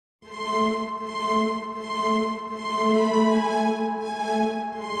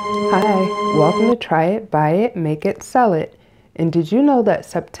Hi, welcome to Try It, Buy It, Make It, Sell It. And did you know that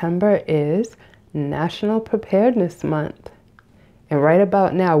September is National Preparedness Month? And right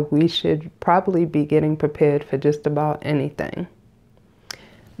about now, we should probably be getting prepared for just about anything.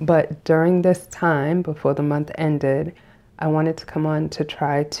 But during this time, before the month ended, I wanted to come on to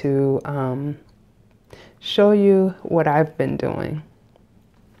try to show you what I've been doing.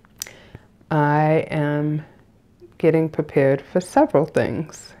 I am getting prepared for several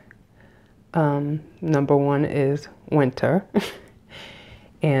things. Number one is winter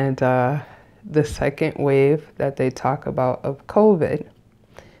and the second wave that they talk about of COVID,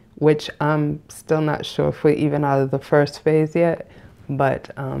 which I'm still not sure if we're even out of the first phase yet, but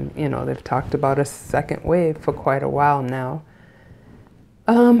you know, they've talked about a second wave for quite a while now.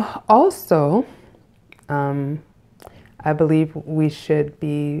 Also, I believe we should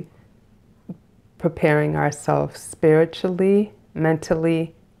be preparing ourselves spiritually,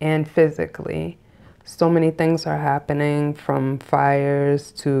 mentally, and physically. So many things are happening, from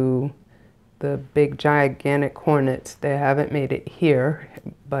fires to the big gigantic hornets. They haven't made it here,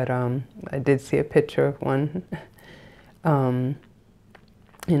 but I did see a picture of one.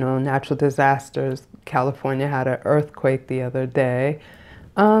 You know, natural disasters. California had an earthquake the other day.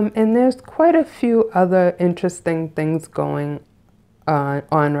 And there's quite a few other interesting things going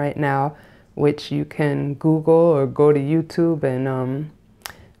on right now, which you can Google or go to YouTube and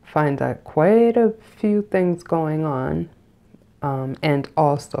find out quite a few things going on. And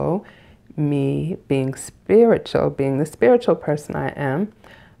also, me being spiritual, being the spiritual person I am,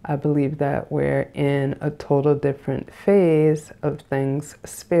 I believe that we're in a total different phase of things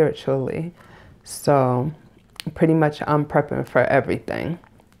spiritually. So pretty much I'm prepping for everything.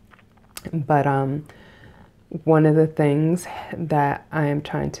 But one of the things that I am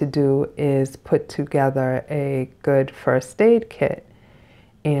trying to do is put together a good first aid kit.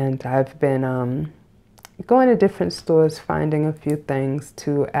 And I've been going to different stores, finding a few things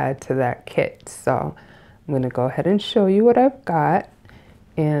to add to that kit. So I'm going to go ahead and show you what I've got.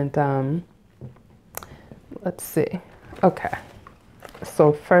 And let's see. Okay.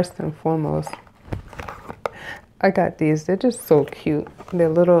 So first and foremost, I got these. They're just so cute. They're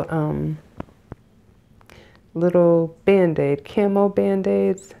little little Band-Aid, camo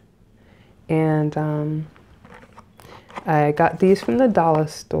Band-Aids. And I got these from the dollar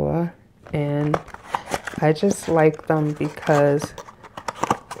store, and I just like them because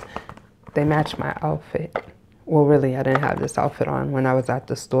they match my outfit. Well, really, I didn't have this outfit on when I was at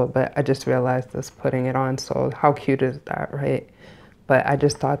the store, but I just realized this putting it on, so how cute is that, right? But I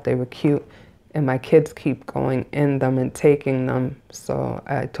just thought they were cute, and my kids keep going in them and taking them, so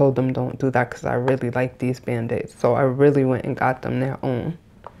I told them don't do that because I really like these Band-Aids. So I really went and got them their own.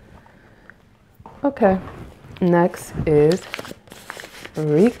 Okay. Next is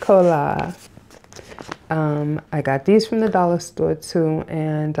Ricola. I got these from the dollar store too,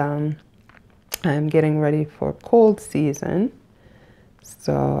 and I'm getting ready for cold season.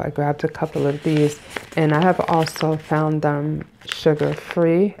 So I grabbed a couple of these, and I have also found them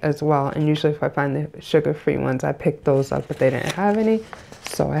sugar-free as well. And usually if I find the sugar-free ones, I pick those up, but they didn't have any.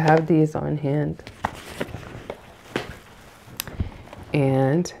 So I have these on hand.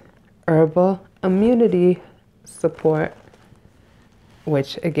 And herbal immunity support,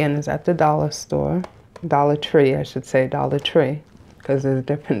 which again is at the dollar store, Dollar Tree, I should say, Dollar Tree, because there's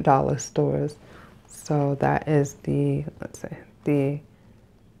different dollar stores. So that is the, let's say, the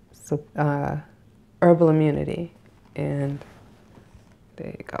herbal immunity. And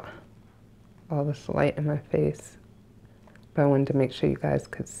there you go. All this light in my face. But I wanted to make sure you guys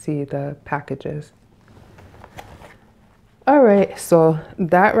could see the packages. All right, so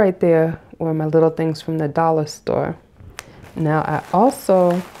that right there were my little things from the dollar store. Now, I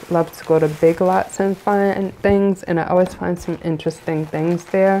also love to go to Big Lots and find things, and I always find some interesting things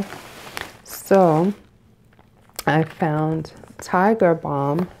there. So I found Tiger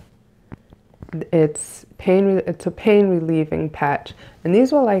Balm. It's a pain relieving patch, and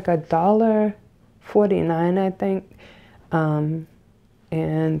these were like $1.49, I think.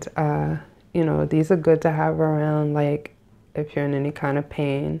 You know, these are good to have around, like if you're in any kind of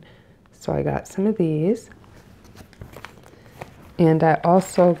pain. So I got some of these. And I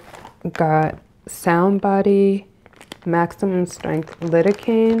also got Sound Body Maximum Strength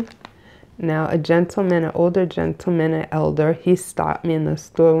Lidocaine. Now, a gentleman, an older gentleman, an elder, he stopped me in the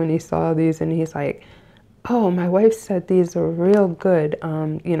store when he saw these, and he's like, oh, my wife said these are real good.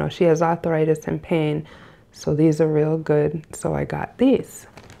 You know, she has arthritis and pain, so these are real good. So I got these.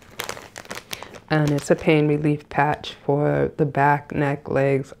 And it's a pain relief patch for the back, neck,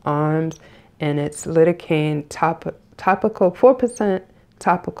 legs, arms, and it's lidocaine topical 4%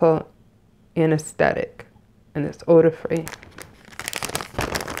 topical anesthetic, and it's odor-free.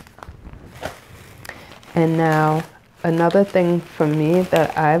 And now, another thing for me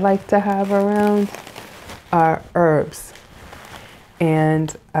that I like to have around are herbs.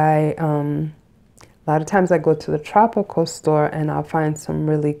 And a lot of times I go to the tropical store and I'll find some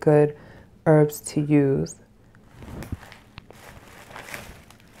really good herbs to use.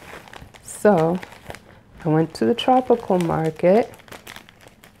 So I went to the tropical market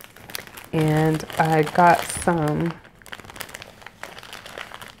and I got some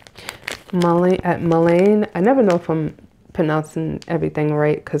mullein. I never know if I'm pronouncing everything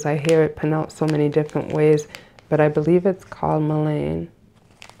right because I hear it pronounced so many different ways, but I believe it's called mullein.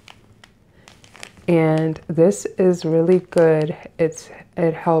 And this is really good. It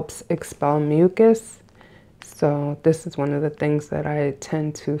helps expel mucus. So this is one of the things that I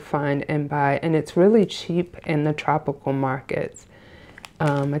tend to find and buy, and it's really cheap in the tropical markets.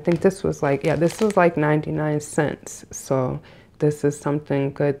 I think this was like, yeah, this was like 99 cents. So this is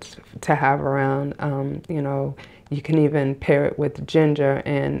something good to have around. You know, you can even pair it with ginger,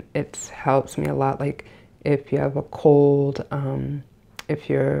 and it helps me a lot. Like if you have a cold, if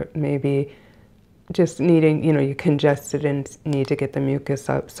you're maybe just needing, you know, you're congested and need to get the mucus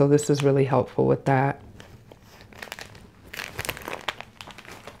up. So this is really helpful with that.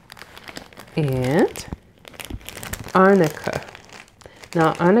 And arnica.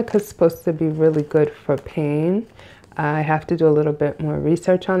 Now arnica is supposed to be really good for pain. I have to do a little bit more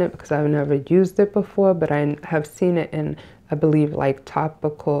research on it because I've never used it before, but I have seen it in, I believe, like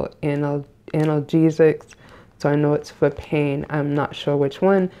topical analgesics. So I know it's for pain. I'm not sure which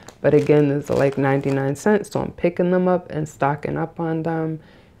one, but again, there's like 99 cents. So I'm picking them up and stocking up on them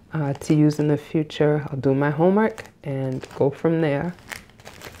to use in the future. I'll do my homework and go from there.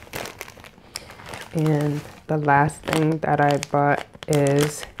 And the last thing that I bought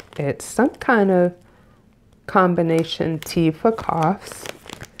is, it's some kind of combination tea for coughs.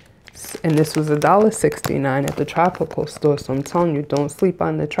 And this was $1.69 at the tropical store. So I'm telling you, don't sleep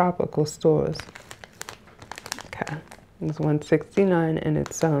on the tropical stores. Okay, it's $1.69 and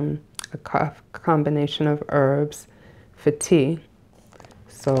it's a combination of herbs for tea.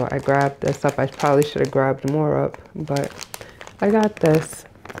 So I grabbed this up. I probably should have grabbed more up, but I got this.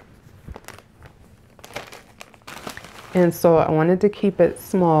 And so I wanted to keep it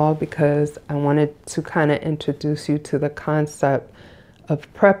small because I wanted to kind of introduce you to the concept of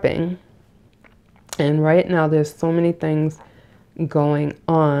prepping. And right now there's so many things going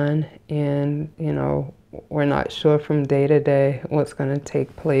on, and you know, we're not sure from day to day what's going to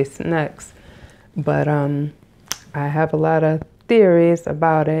take place next. But I have a lot of theories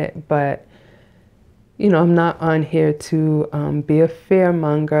about it, but you know, I'm not on here to be a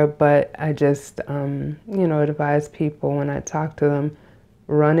fearmonger, but I just, you know, advise people when I talk to them,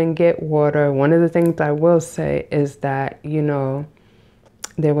 run and get water. One of the things I will say is that, you know,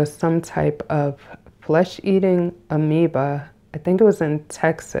 there was some type of flesh-eating amoeba, I think it was in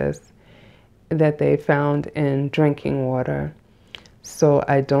Texas, that they found in drinking water. So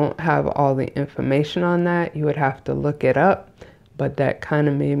I don't have all the information on that. You would have to look it up. But that kind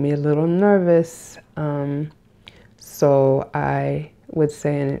of made me a little nervous. So I would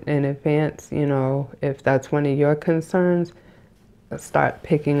say in advance, you know, if that's one of your concerns, start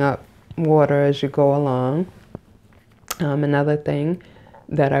picking up water as you go along. Another thing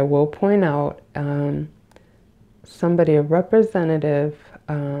that I will point out, a representative,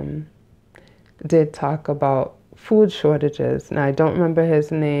 did talk about food shortages. Now, I don't remember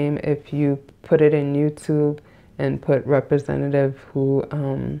his name. If you put it in YouTube and put representative who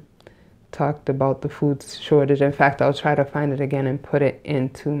talked about the food shortage. In fact, I'll try to find it again and put it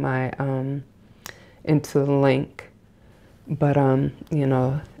into my into the link. But you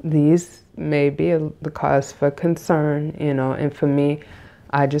know, these may be the cause for concern, you know, and for me,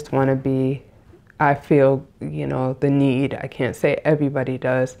 I just want to be, I feel, you know, the need, I can't say everybody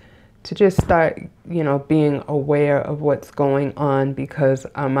does, to just start, you know, being aware of what's going on, because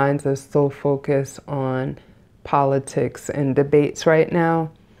our minds are so focused on politics and debates right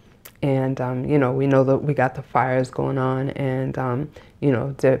now. And, you know, we know that we got the fires going on and, you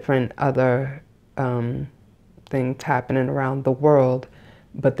know, different other things happening around the world.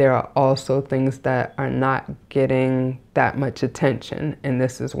 But there are also things that are not getting that much attention, and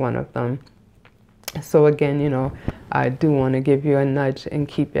this is one of them. So again, you know, I do want to give you a nudge and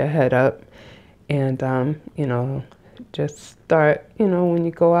keep your head up. And, you know, just start, you know, when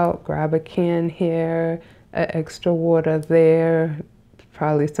you go out, grab a can here, extra water there,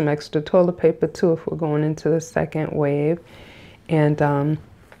 probably some extra toilet paper too if we're going into the second wave. And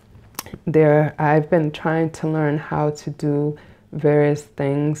I've been trying to learn how to do various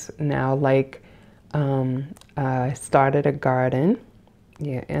things now, like I started a garden,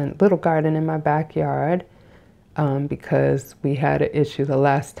 yeah, and little garden in my backyard, because we had an issue the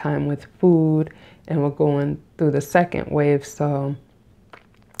last time with food, and we're going through the second wave. So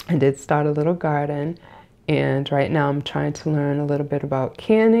I did start a little garden, and right now I'm trying to learn a little bit about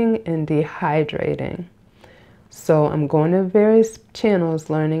canning and dehydrating. So I'm going to various channels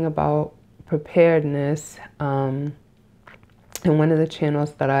learning about preparedness. And one of the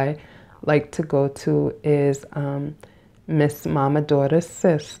channels that I like to go to is Miss Mama Daughter's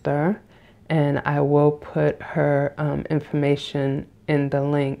Sister, and I will put her information in the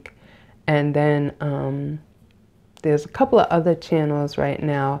link. And then there's a couple of other channels right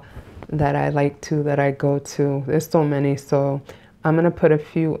now that I like to, that I go to. There's so many, so I'm gonna put a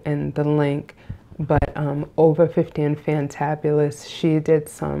few in the link. But Over 50 and Fantabulous, she did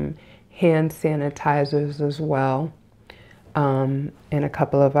some hand sanitizers as well, and a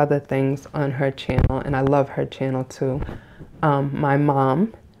couple of other things on her channel, and I love her channel too. My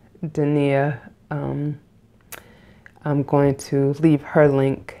mom, Dania, I'm going to leave her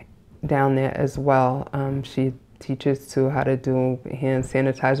link down there as well. She teaches too how to do hand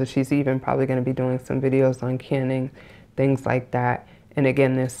sanitizer. She's even probably going to be doing some videos on canning, things like that. And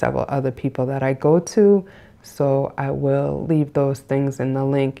again, there's several other people that I go to, so I will leave those things in the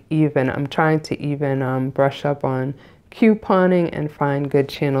link. Even I'm trying to even brush up on couponing and find good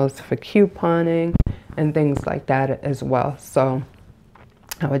channels for couponing and things like that as well. So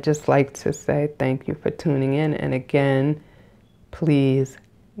I would just like to say thank you for tuning in, and again, please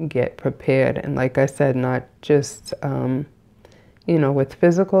get prepared. And like I said, not just you know, with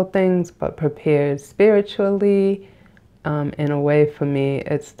physical things, but prepared spiritually. In a way, for me,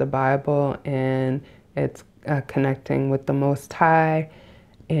 it's the Bible, and it's connecting with the Most High.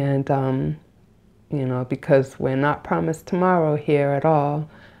 And you know, because we're not promised tomorrow here at all,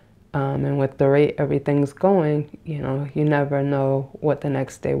 and with the rate everything's going, you know, you never know what the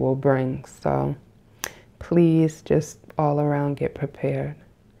next day will bring. So please just all around get prepared.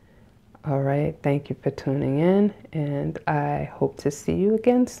 All right, thank you for tuning in, and I hope to see you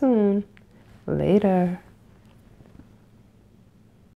again soon. Later.